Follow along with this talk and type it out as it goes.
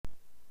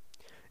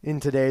In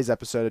today's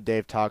episode of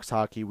Dave Talks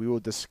Hockey, we will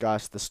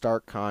discuss the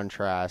stark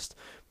contrast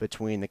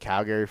between the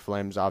Calgary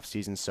Flames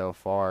offseason so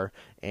far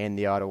and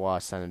the Ottawa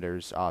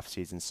Senators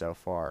offseason so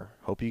far.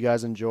 Hope you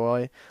guys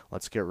enjoy.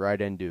 Let's get right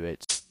into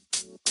it.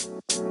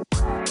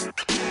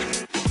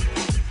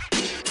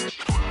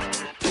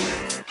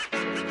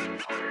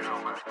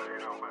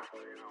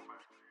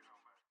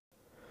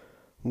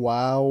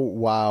 Wow,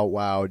 wow,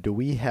 wow. Do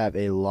we have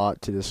a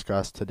lot to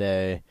discuss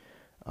today?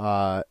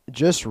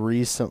 Just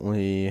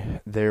recently,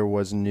 there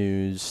was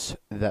news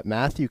that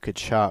Matthew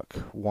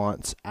Tkachuk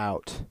wants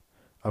out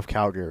of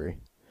Calgary.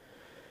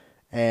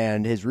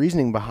 And his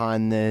reasoning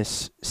behind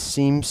this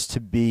seems to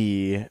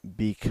be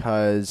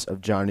because of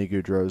Johnny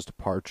Gaudreau's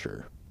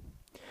departure.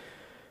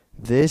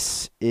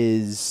 This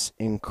is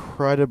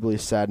incredibly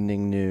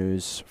saddening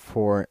news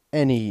for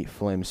any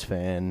Flames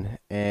fan,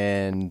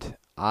 and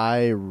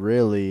I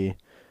really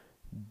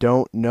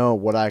don't know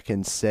what I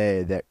can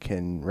say that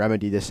can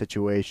remedy the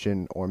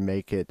situation or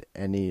make it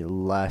any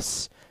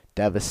less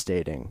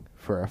devastating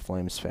for a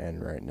Flames fan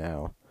right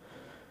now.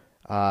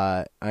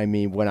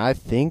 When I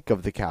think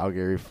of the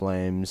Calgary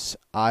Flames,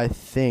 I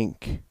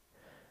think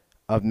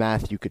of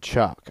Matthew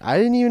Tkachuk. I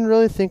didn't even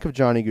really think of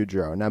Johnny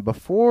Gaudreau. Now,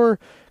 before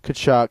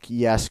Tkachuk,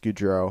 yes,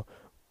 Gaudreau,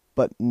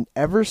 but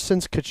ever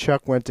since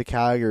Tkachuk went to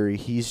Calgary,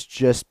 he's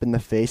just been the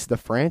face of the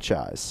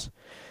franchise.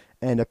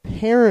 And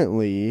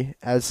apparently,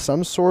 as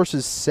some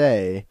sources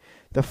say,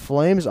 the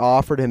Flames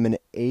offered him an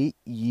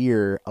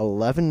 8-year,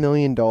 $11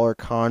 million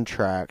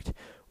contract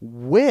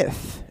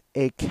with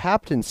a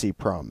captaincy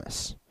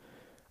promise.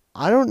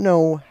 I don't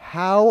know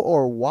how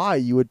or why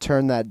you would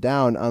turn that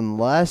down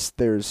unless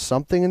there's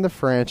something in the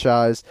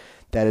franchise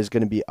that is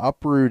going to be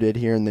uprooted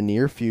here in the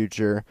near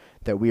future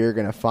that we are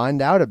going to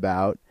find out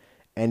about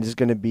and is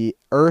going to be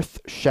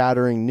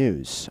earth-shattering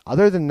news.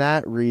 Other than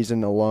that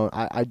reason alone,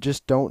 I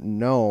just don't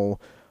know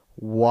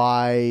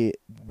why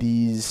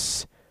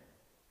these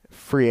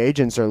free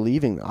agents are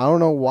leaving. I don't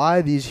know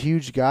why these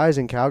huge guys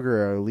in Calgary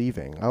are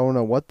leaving. I don't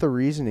know what the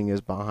reasoning is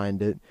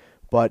behind it,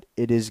 but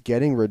it is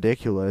getting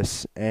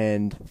ridiculous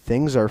and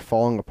things are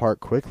falling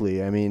apart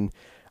quickly.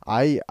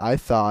 I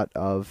thought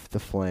of the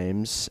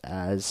Flames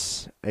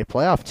as a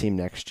playoff team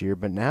next year,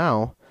 but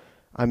now,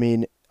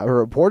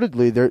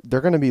 reportedly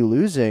they're going to be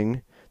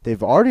losing.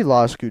 They've already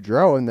lost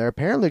Gaudreau, and they're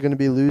apparently going to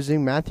be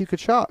losing Matthew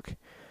Tkachuk.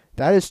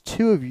 That is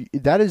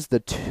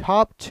the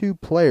top two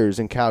players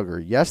in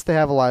Calgary. Yes, they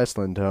have Elias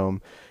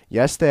Lindholm.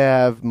 Yes, they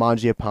have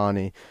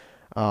Mangiapane.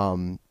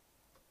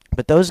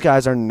 But those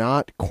guys are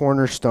not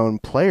cornerstone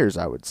players,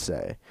 I would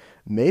say.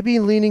 Maybe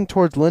leaning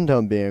towards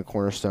Lindholm being a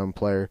cornerstone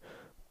player,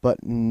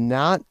 but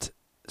not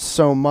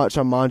so much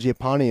on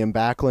Mangiapane and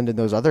Backlund and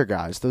those other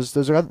guys. Those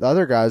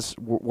other guys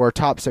were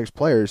top six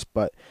players,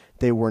 but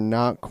they were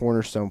not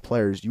cornerstone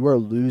players. You are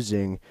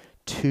losing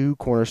two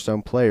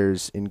cornerstone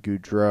players in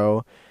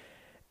Gaudreau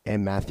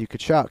and Matthew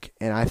Tkachuk.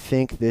 And I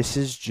think this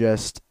is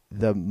just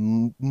the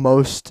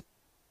most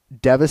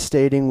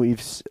devastating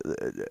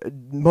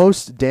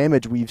most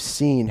damage we've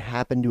seen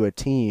happen to a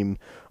team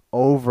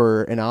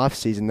over an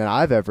offseason that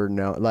I've ever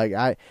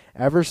known.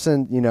 Ever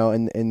since,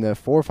 in the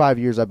 4 or 5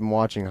 years I've been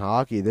watching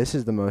hockey, this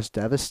is the most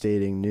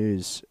devastating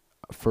news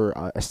for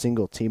a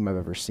single team I've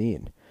ever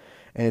seen.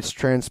 And it's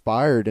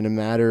transpired in a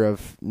matter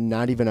of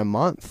not even a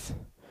month.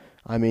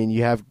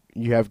 You have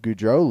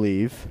Gaudreau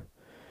leave.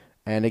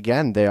 And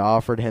again, they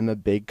offered him a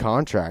big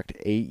contract,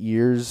 8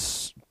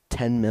 years,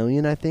 $10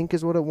 million, I think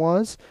is what it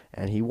was,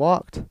 and he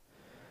walked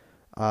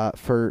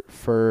for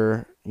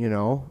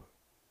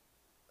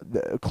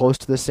close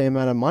to the same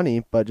amount of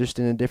money, but just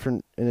in a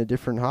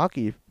different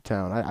hockey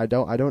town. I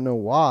don't know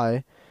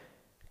why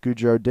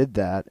Gaudreau did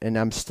that, and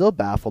I'm still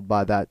baffled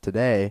by that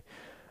today.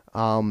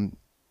 But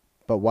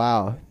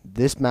wow,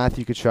 this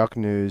Matthew Tkachuk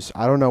news,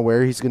 I don't know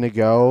where he's going to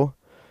go.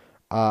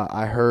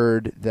 I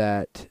heard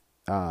that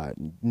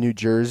New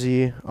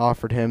Jersey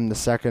offered him the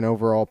second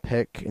overall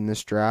pick in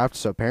this draft,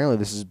 so apparently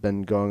this has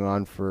been going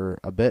on for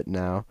a bit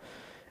now,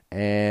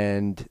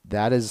 and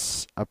that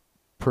is a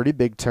pretty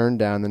big turn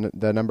down,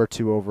 the number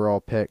 2 overall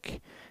pick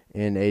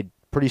in a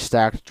pretty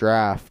stacked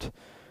draft.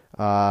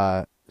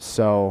 I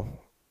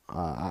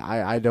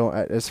don't,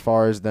 as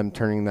far as them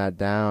turning that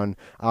down,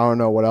 I don't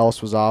know what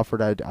else was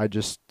offered. I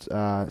just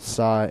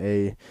saw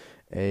a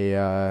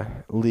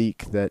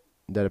leak that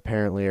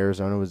apparently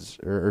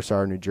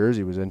New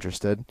Jersey was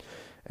interested.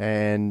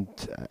 And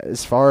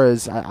as far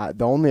as the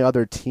only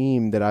other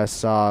team that I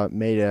saw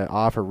made an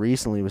offer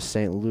recently was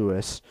St.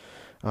 Louis,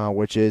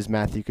 which is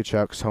Matthew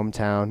Tkachuk's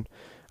hometown.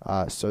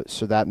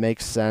 So that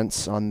makes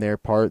sense on their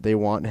part. They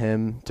want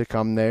him to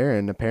come there,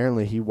 and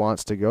apparently he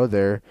wants to go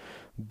there.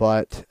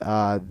 But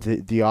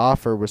the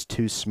offer was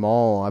too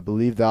small. I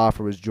believe the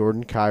offer was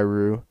Jordan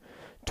Kyrou,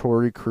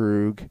 Torrey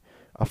Krug,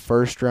 a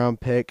first-round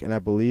pick, and I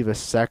believe a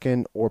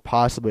second or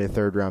possibly a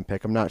third-round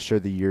pick. I'm not sure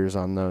the years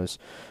on those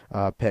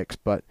picks,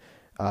 but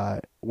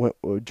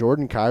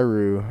Jordan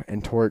Kyrou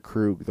and Torrey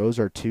Krug, those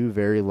are two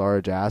very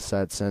large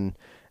assets, and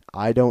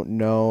I don't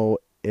know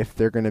if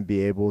they're going to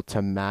be able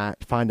to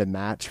find a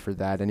match for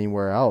that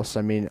anywhere else.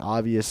 I mean,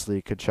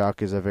 obviously,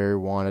 Kachuk is a very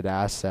wanted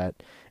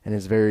asset and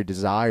is very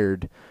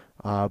desired,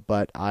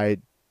 but I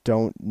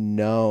don't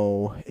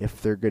know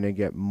if they're going to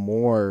get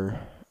more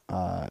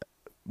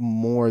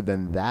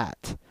than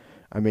that.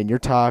 I mean, you're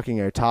talking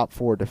a top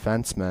 4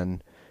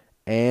 defenseman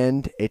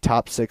and a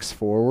top 6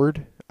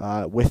 forward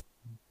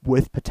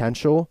with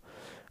potential.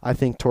 I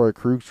think Torrey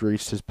Krug's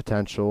reached his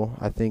potential.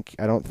 I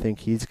don't think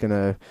he's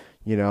gonna,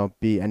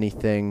 be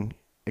anything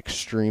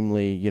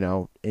extremely,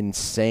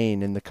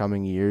 insane in the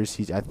coming years.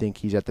 I think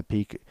he's at the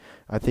peak.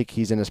 I think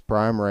he's in his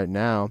prime right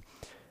now.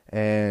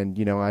 And,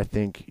 I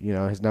think,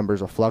 his numbers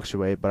will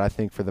fluctuate, but I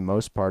think for the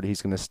most part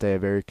he's going to stay a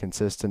very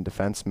consistent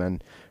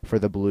defenseman for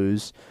the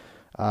Blues.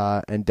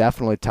 And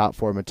definitely top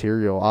 4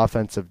 material,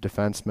 offensive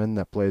defenseman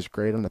that plays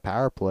great on the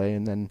power play.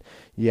 And then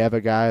you have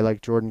a guy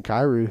like Jordan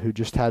Kyrou who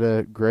just had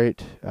a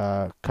great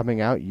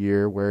coming out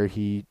year where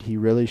he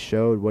really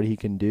showed what he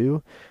can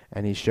do,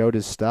 and he showed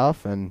his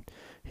stuff, and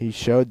he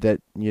showed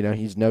that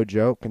he's no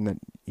joke and that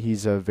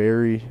he's a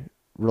very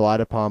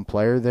relied upon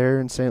player there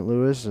in St.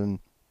 Louis. And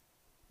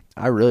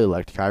I really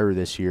liked Kyrou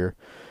this year,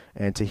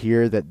 and to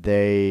hear that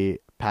they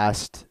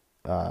passed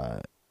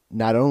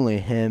not only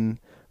him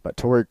but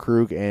Torrey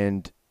Krug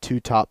and 2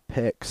 top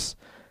picks,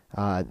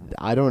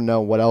 I don't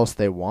know what else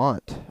they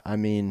want. I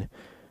mean,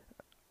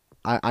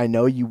 I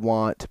know you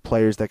want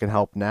players that can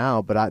help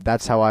now, but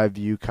that's how I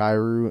view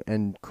Kyrou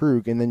and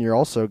Krug. And then you're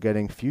also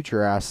getting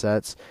future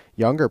assets,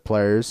 younger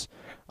players.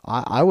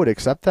 I would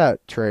accept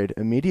that trade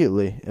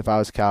immediately if I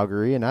was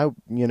Calgary, and I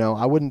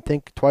wouldn't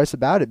think twice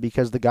about it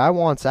because the guy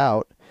wants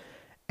out,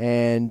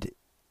 and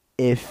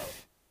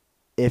if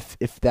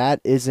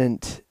that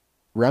isn't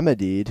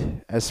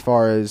remedied as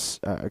far as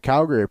a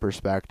Calgary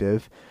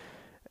perspective,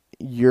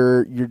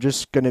 you're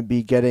just going to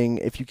be getting,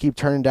 if you keep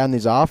turning down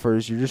these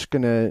offers, you're just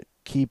going to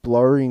keep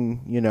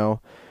lowering,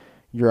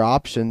 your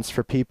options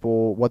for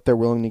people, what they're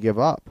willing to give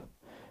up.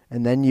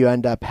 And then you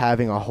end up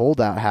having a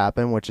holdout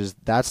happen,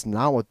 that's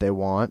not what they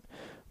want,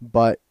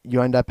 but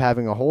you end up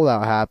having a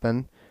holdout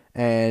happen,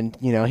 and,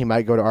 he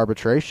might go to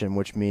arbitration,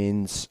 which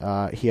means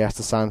he has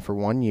to sign for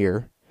 1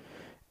 year,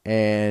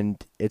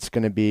 and it's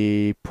going to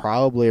be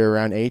probably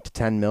around $8 to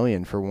 $10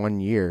 million for 1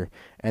 year.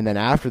 And then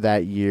after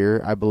that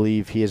year, I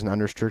believe he is an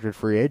unrestricted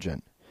free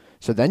agent.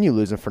 So then you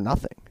lose him for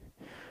nothing.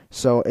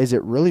 So is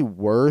it really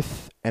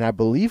worth, and I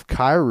believe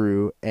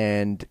Kyrou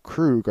and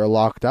Krug are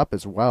locked up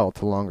as well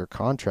to longer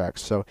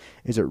contracts. So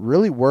is it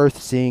really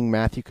worth seeing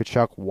Matthew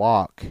Tkachuk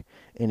walk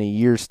in a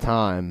year's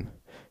time?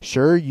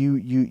 Sure,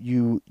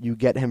 you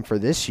get him for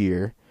this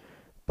year,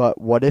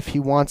 but what if he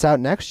wants out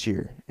next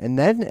year? And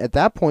then at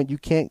that point, you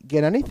can't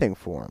get anything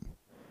for him.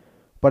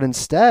 But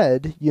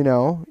instead,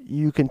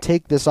 you can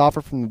take this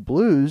offer from the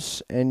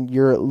Blues, and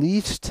you're at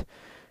least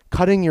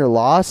cutting your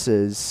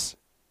losses.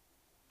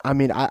 I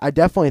mean, I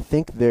definitely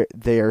think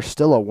they are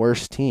still a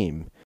worse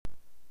team.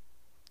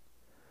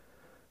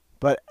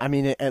 But, I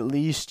mean, at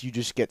least you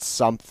just get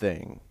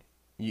something.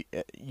 You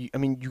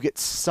get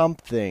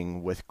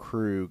something with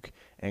Krug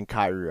and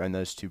Kyrou and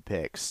those 2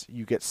 picks.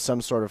 You get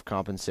some sort of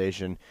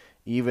compensation,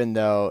 even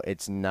though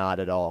it's not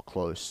at all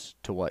close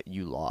to what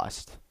you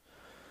lost.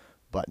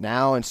 But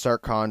now, in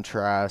stark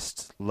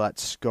contrast,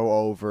 let's go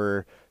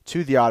over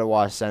to the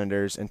Ottawa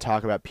Senators and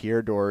talk about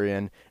Pierre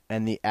Dorion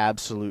and the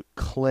absolute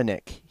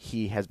clinic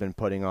he has been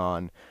putting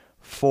on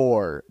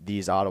for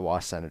these Ottawa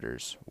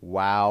Senators.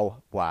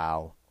 Wow.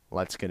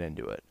 Let's get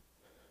into it.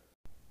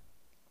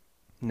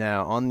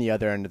 Now, on the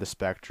other end of the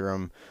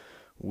spectrum,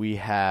 we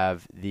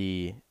have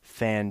the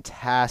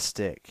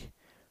fantastic,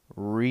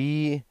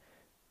 remade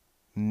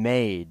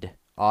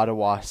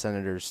Ottawa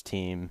Senators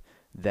team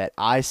that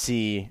I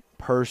see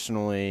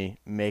personally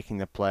making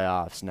the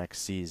playoffs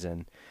next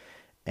season.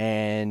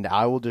 And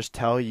I will just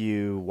tell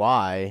you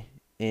why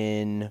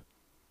in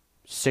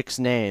 6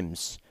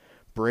 names: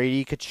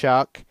 Brady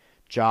Tkachuk,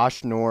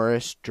 Josh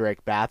Norris,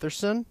 Drake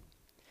Batherson,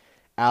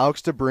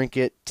 Alex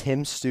DeBrincat,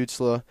 Tim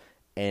Stützle,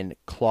 and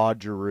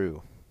Claude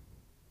Giroux.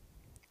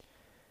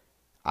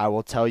 I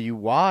will tell you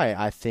why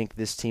I think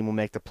this team will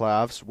make the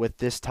playoffs with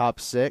this top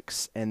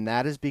 6, and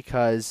that is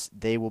because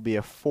they will be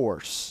a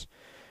force.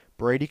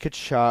 Brady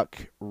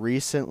Tkachuk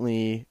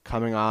recently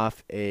coming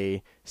off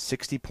a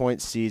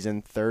 60-point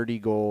season, 30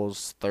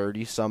 goals,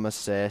 30-some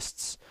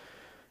assists,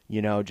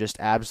 just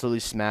absolutely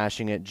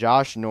smashing it.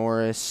 Josh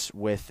Norris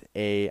with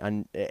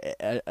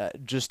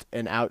just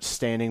an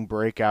outstanding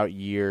breakout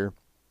year,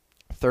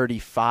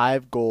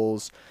 35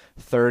 goals,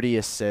 20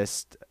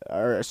 assists,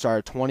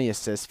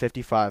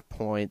 55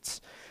 points.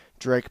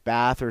 Drake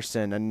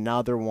Batherson,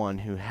 another one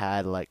who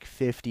had like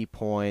 50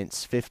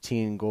 points,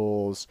 15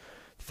 goals,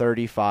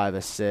 35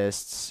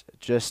 assists,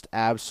 just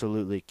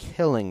absolutely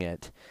killing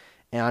it.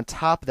 And on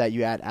top of that,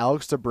 you add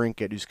Alex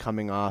DeBrincat, who's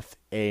coming off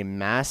a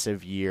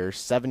massive year,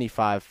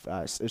 74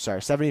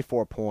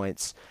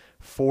 points,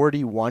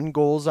 41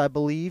 goals, I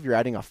believe. You're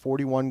adding a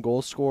 41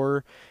 goal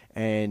scorer,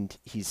 and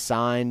he's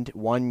signed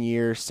 1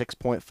 year,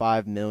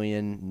 6.5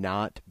 million,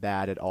 not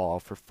bad at all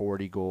for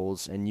 40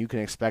 goals. And you can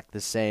expect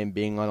the same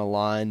being on a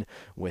line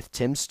with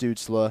Tim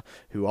Stützle,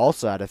 who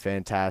also had a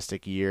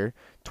fantastic year,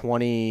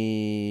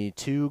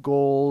 22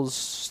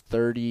 goals,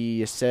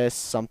 30 assists,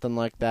 something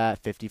like that,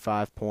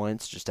 55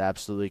 points, just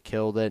absolutely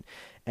killed it.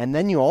 And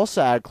then you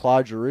also add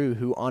Claude Giroux,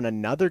 who on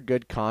another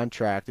good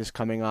contract is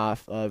coming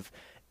off of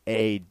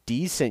a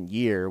decent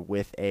year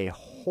with a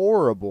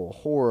horrible,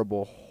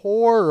 horrible,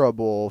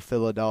 horrible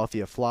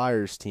Philadelphia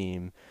Flyers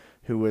team,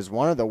 who was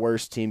one of the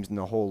worst teams in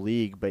the whole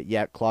league, but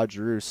yet Claude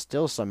Giroux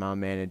still somehow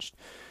managed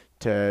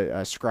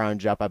to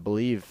scrounge up, I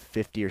believe,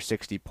 50 or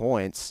 60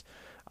 points.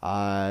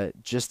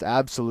 Just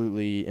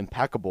absolutely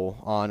impeccable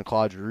on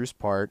Claude Giroux's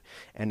part,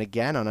 and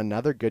again on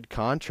another good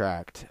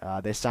contract.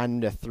 They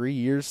signed him to 3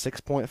 years,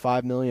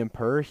 6.5 million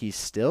per. He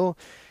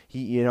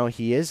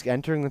is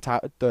entering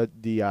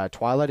the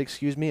twilight,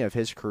 of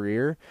his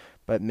career.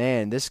 But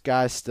man, this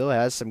guy still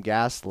has some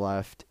gas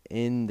left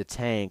in the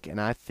tank,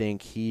 and I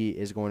think he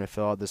is going to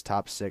fill out this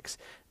top six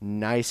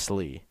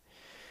nicely.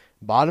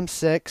 Bottom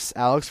six: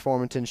 Alex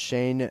Formenton,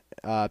 Shane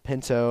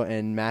Pinto,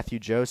 and Matthew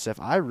Joseph.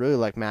 I really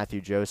like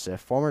Matthew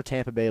Joseph, former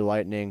Tampa Bay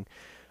Lightning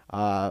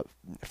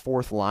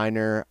fourth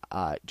liner.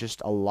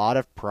 Just a lot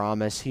of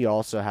promise. He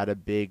also had a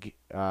big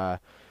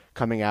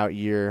coming out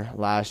year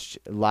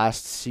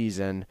last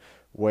season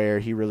where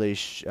he really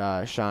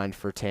shined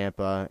for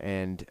Tampa,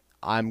 and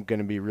I'm going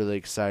to be really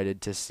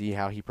excited to see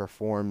how he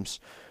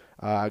performs.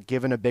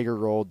 Given a bigger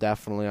role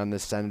definitely on the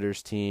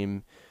Senators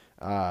team,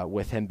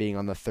 with him being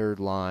on the third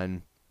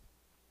line.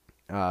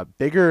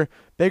 Bigger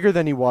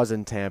than he was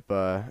in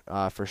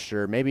Tampa, for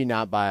sure. Maybe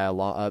not by a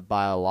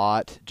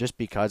lot, just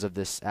because of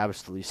this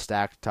absolutely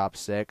stacked top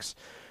six.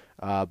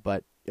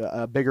 But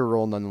a bigger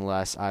role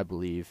nonetheless, I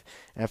believe.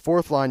 And at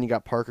fourth line, you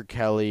got Parker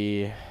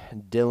Kelly,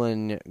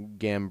 Dylan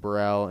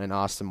Gambrell, and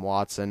Austin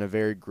Watson. A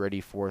very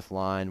gritty fourth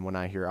line. When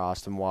I hear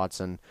Austin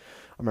Watson,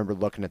 I remember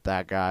looking at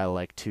that guy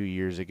like 2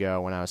 years ago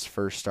when I was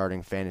first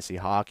starting fantasy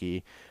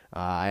hockey.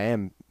 I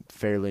am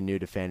fairly new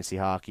to fantasy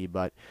hockey,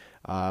 but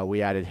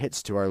we added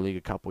hits to our league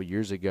a couple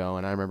years ago,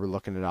 and I remember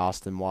looking at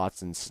Austin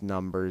Watson's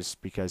numbers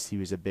because he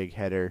was a big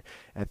hitter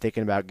and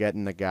thinking about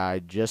getting the guy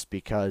just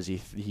because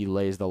he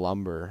lays the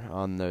lumber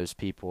on those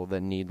people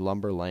that need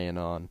lumber laying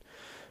on.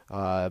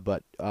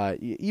 But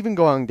even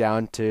going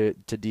down to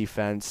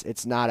defense,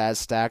 it's not as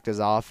stacked as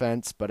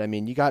offense. But I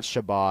mean, you got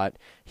Shabbat.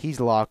 He's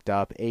locked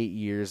up 8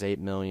 years, $8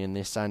 million.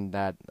 They signed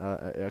that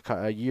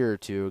a year or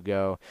two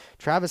ago.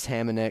 Travis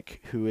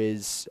Hamonic, who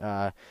is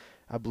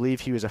I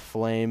believe he was a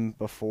Flame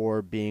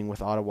before being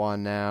with Ottawa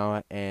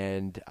now,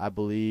 and I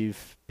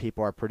believe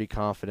people are pretty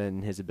confident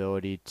in his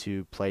ability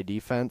to play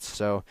defense.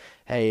 So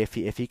hey, if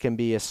he can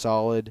be a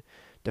solid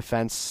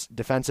defensive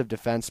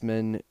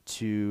defenseman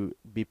to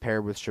be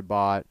paired with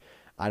Shabbat,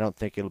 I don't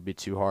think it'll be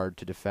too hard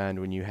to defend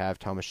when you have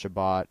Thomas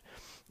Shabbat,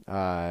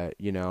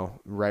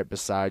 right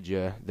beside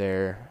you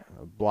there,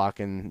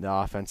 blocking the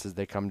offense as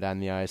they come down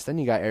the ice. Then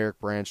you got Eric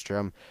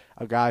Brandstrom,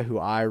 a guy who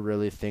I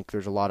really think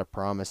there's a lot of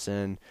promise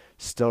in,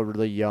 still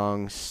really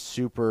young,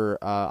 super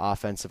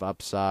offensive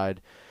upside,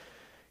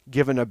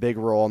 given a big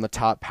role in the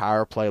top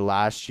power play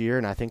last year,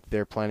 and I think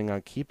they're planning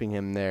on keeping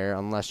him there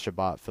unless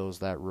Shabbat fills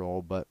that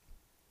role, but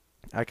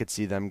I could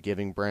see them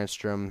giving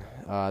Brandstrom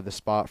the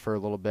spot for a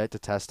little bit to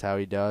test how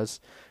he does.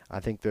 I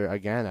think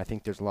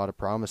there's a lot of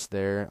promise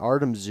there.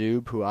 Artem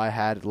Zub, who I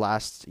had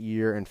last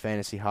year in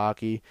fantasy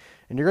hockey,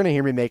 and you're going to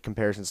hear me make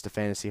comparisons to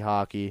fantasy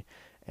hockey,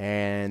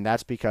 and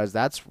that's because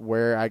that's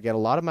where I get a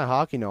lot of my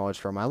hockey knowledge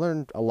from. I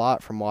learned a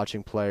lot from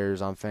watching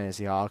players on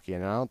fantasy hockey,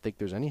 and I don't think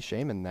there's any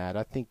shame in that.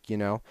 I think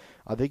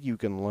you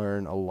can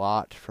learn a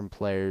lot from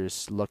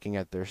players looking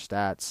at their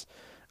stats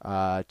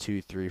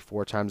 2, 3,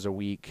 4 times a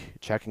week,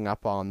 checking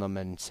up on them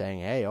and saying,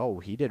 hey,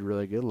 he did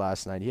really good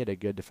last night. He had a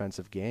good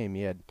defensive game.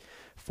 He had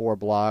 4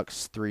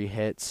 blocks, 3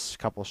 hits,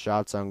 couple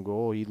shots on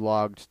goal. He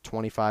logged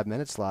 25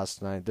 minutes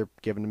last night. They're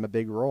giving him a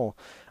big role.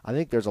 I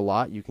think there's a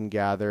lot you can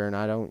gather, and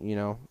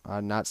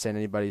I'm not saying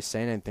anybody's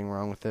saying anything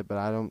wrong with it, but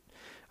I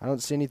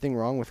don't see anything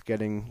wrong with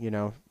getting,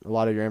 a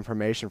lot of your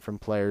information from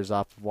players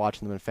off of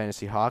watching them in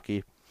fantasy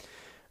hockey.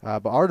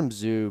 But Artem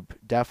Zub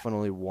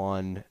definitely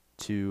won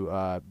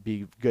to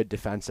be good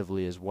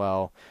defensively as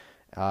well.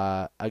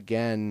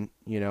 Again,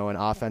 an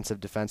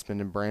offensive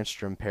defenseman in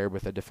Brandstrom paired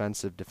with a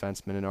defensive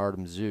defenseman in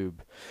Artem Zub.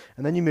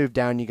 And then you move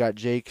down, you got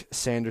Jake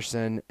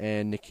Sanderson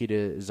and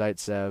Nikita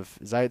Zaitsev.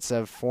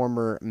 Zaitsev,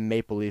 former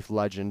Maple Leaf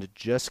legend.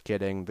 Just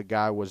kidding. The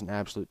guy was an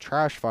absolute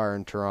trash fire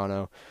in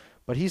Toronto.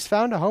 But he's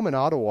found a home in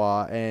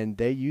Ottawa, and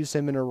they use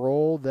him in a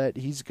role that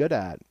he's good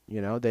at.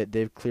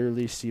 They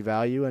clearly see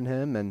value in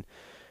him, and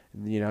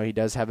he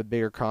does have a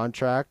bigger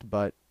contract,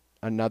 but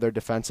another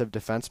defensive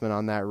defenseman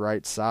on that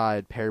right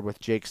side paired with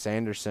Jake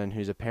Sanderson,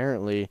 who's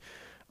apparently,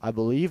 I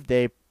believe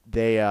they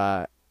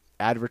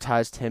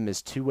advertised him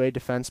as two-way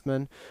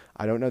defenseman.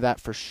 I don't know that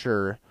for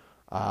sure,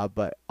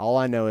 but all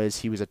I know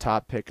is he was a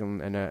top pick in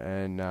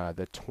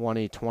the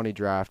 2020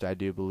 draft, I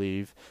do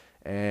believe,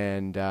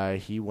 and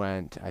he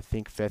went, I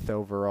think, 5th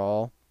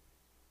overall.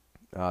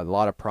 A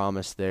lot of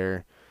promise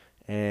there,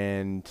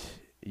 and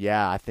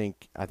yeah, I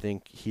think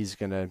he's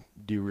gonna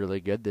do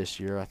really good this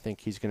year. I think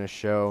he's gonna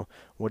show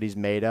what he's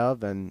made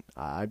of, and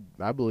I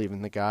believe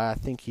in the guy. I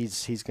think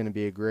he's gonna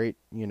be a great,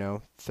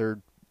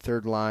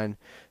 third line,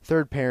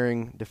 third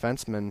pairing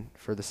defenseman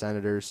for the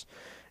Senators.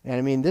 And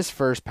I mean, this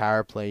first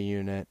power play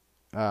unit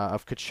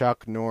of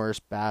Kachuk, Norris,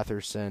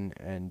 Batherson,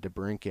 and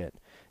DeBrincat,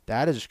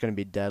 that is just going to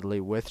be deadly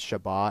with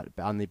Shabbat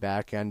on the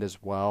back end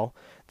as well.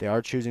 They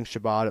are choosing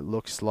Shabbat, it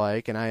looks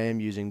like, and I am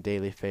using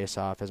Daily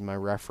Faceoff as my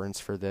reference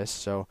for this.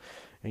 So,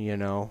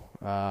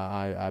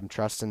 I'm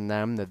trusting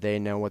them that they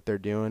know what they're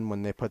doing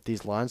when they put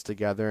these lines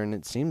together, and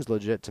it seems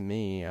legit to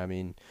me. I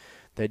mean,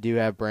 they do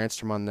have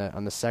Brandstrom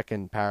on the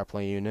second power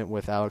play unit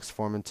with Alex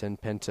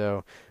Formenton,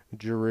 Pinto,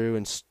 Giroux,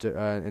 and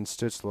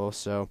Stutzlo.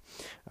 So,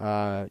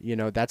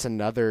 that's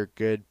another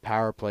good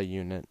power play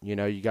unit.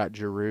 You got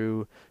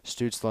Giroux,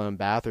 Stutzlo, and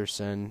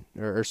Batherson,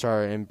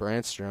 and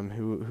Brandstrom,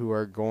 who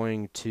are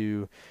going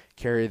to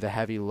carry the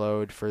heavy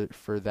load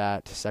for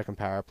that second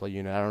power play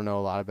unit. I don't know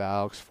a lot about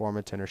Alex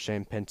Formenton or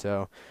Shane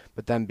Pinto,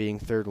 but them being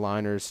third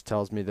liners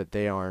tells me that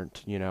they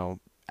aren't,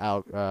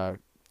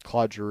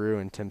 Claude Giroux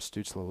and Tim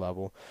Stutzlo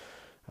level.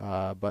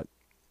 But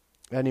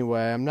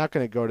anyway, I'm not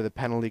going to go to the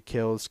penalty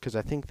kills because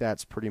I think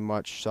that's pretty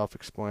much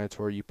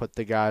self-explanatory. You put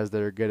the guys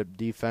that are good at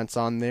defense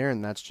on there,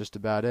 and that's just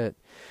about it.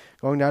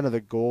 Going down to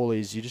the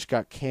goalies, you just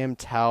got Cam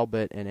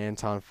Talbot and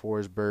Anton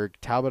Forsberg.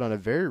 Talbot on a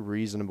very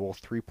reasonable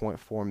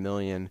 $3.4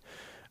 million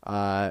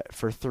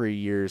for 3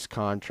 years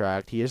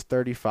contract. He is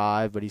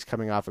 35, but he's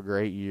coming off a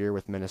great year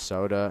with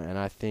Minnesota, and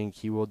I think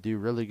he will do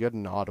really good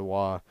in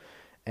Ottawa.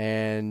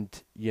 And,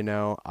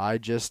 I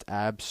just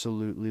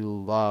absolutely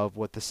love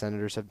what the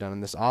Senators have done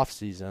in this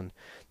offseason.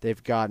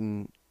 They've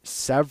gotten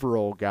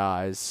several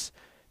guys,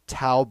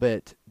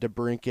 Talbot,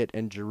 DeBrincat,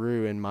 and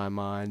Giroux in my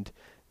mind,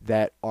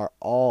 that are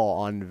all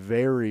on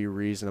very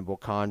reasonable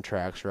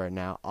contracts right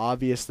now.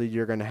 Obviously,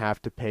 you're going to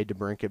have to pay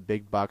DeBrincat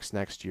big bucks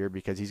next year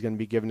because he's going to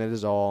be giving it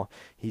his all.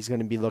 He's going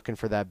to be looking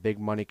for that big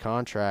money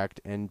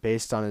contract, and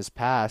based on his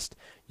past,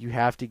 you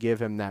have to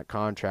give him that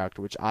contract,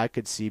 which I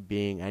could see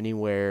being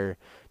anywhere,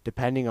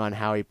 depending on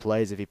how he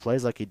plays. If he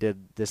plays like he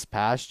did this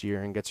past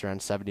year and gets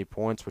around 70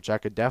 points, which I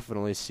could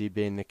definitely see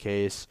being the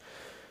case,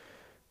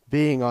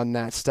 being on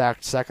that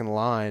stacked second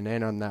line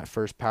and on that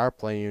first power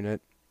play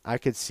unit, I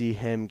could see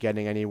him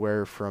getting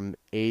anywhere from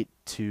 8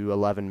 to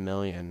 11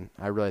 million.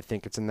 I really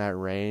think it's in that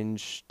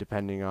range,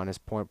 depending on his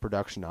point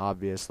production,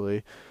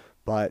 obviously.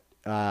 But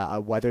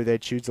whether they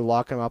choose to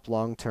lock him up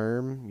long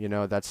term,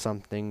 that's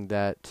something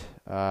that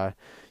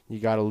you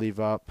got to leave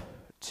up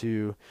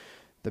to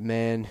the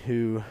man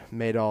who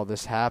made all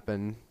this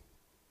happen,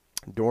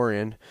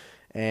 Dorian.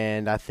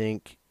 And I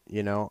think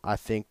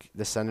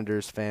the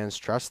Senators fans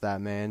trust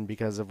that man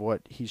because of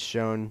what he's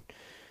shown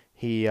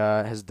he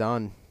has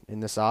done in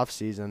this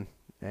offseason.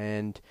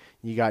 And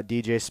you got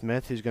DJ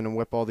Smith, who's going to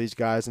whip all these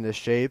guys into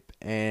shape,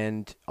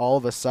 and all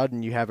of a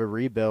sudden you have a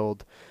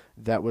rebuild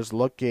that was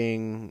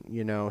looking,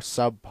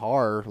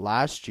 subpar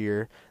last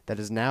year that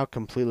has now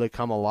completely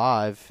come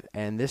alive,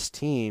 and this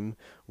team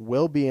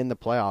will be in the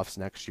playoffs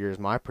next year is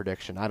my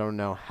prediction. I don't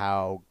know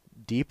how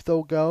deep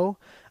they'll go.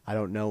 I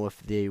don't know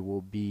if they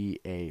will be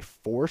a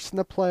force in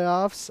the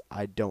playoffs.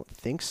 I don't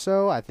think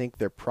so. I think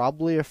they're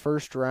probably a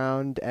first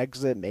round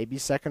exit, maybe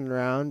second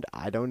round.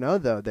 I don't know,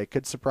 though. They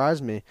could surprise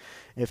me.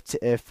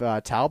 If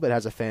Talbot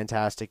has a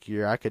fantastic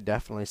year, I could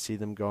definitely see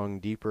them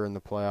going deeper in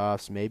the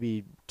playoffs,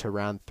 maybe to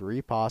round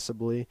 3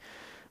 possibly.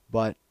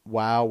 But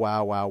wow,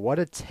 what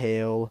a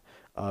tale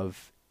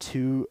of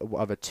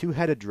a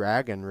two-headed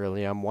dragon,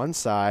 really. On one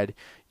side,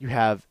 you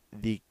have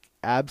the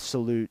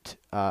absolute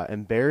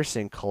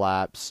embarrassing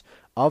collapse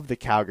of the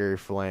Calgary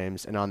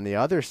Flames, and on the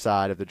other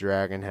side of the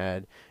Dragon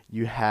Head,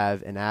 you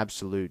have an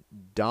absolute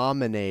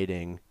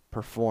dominating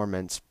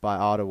performance by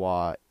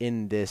Ottawa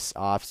in this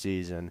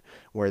offseason,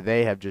 where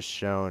they have just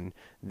shown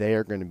they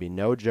are going to be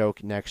no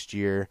joke next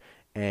year,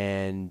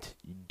 and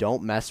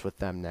don't mess with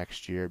them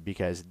next year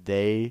because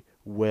they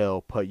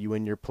will put you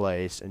in your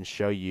place and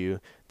show you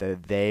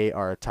that they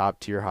are a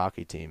top-tier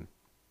hockey team.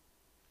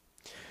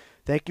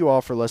 Thank you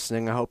all for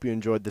listening. I hope you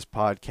enjoyed this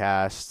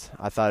podcast.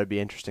 I thought it'd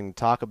be interesting to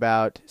talk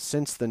about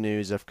since the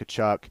news of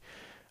Kachuk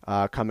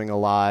coming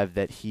alive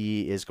that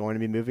he is going to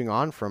be moving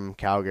on from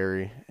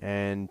Calgary.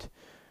 And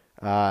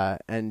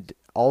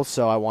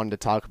also I wanted to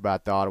talk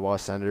about the Ottawa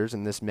Senators,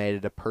 and this made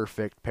it a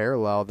perfect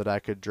parallel that I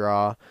could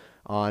draw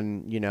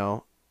on,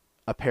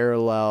 a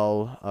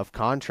parallel of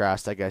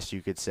contrast, I guess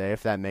you could say,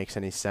 if that makes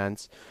any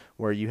sense,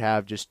 where you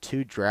have just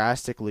two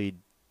drastically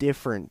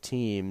different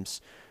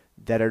teams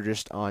that are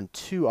just on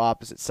two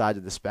opposite sides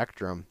of the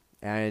spectrum.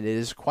 And it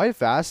is quite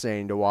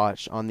fascinating to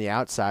watch on the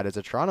outside. As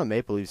a Toronto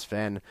Maple Leafs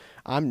fan,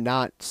 I'm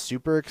not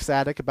super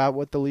ecstatic about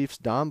what the Leafs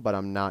done, but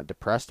I'm not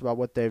depressed about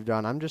what they've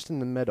done. I'm just in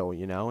the middle,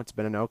 It's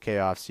been an okay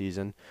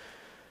offseason.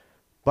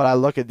 But I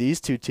look at these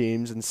two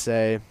teams and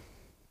say,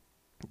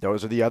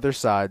 those are the other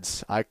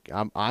sides.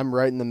 I'm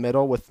right in the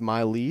middle with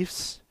my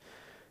Leafs.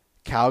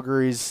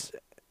 Calgary's,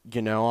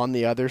 on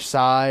the other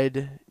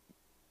side.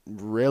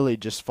 really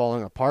just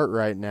falling apart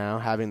right now,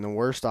 having the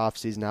worst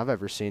offseason I've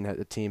ever seen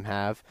a team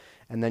have.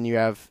 And then you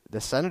have the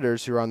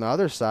Senators, who are on the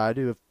other side,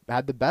 who have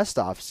had the best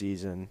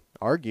offseason,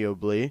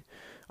 arguably.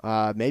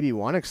 Maybe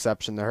one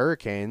exception, the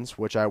Hurricanes,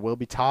 which I will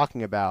be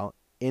talking about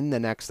in the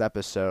next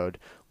episode.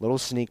 Little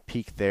sneak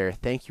peek there.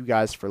 Thank you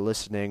guys for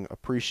listening.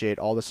 Appreciate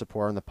all the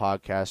support on the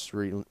podcast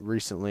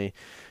recently.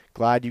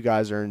 Glad you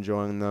guys are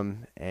enjoying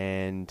them,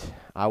 and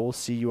I will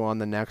see you on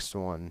the next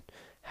one.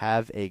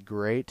 Have a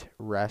great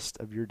rest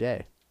of your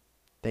day.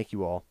 Thank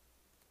you all.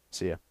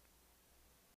 See ya.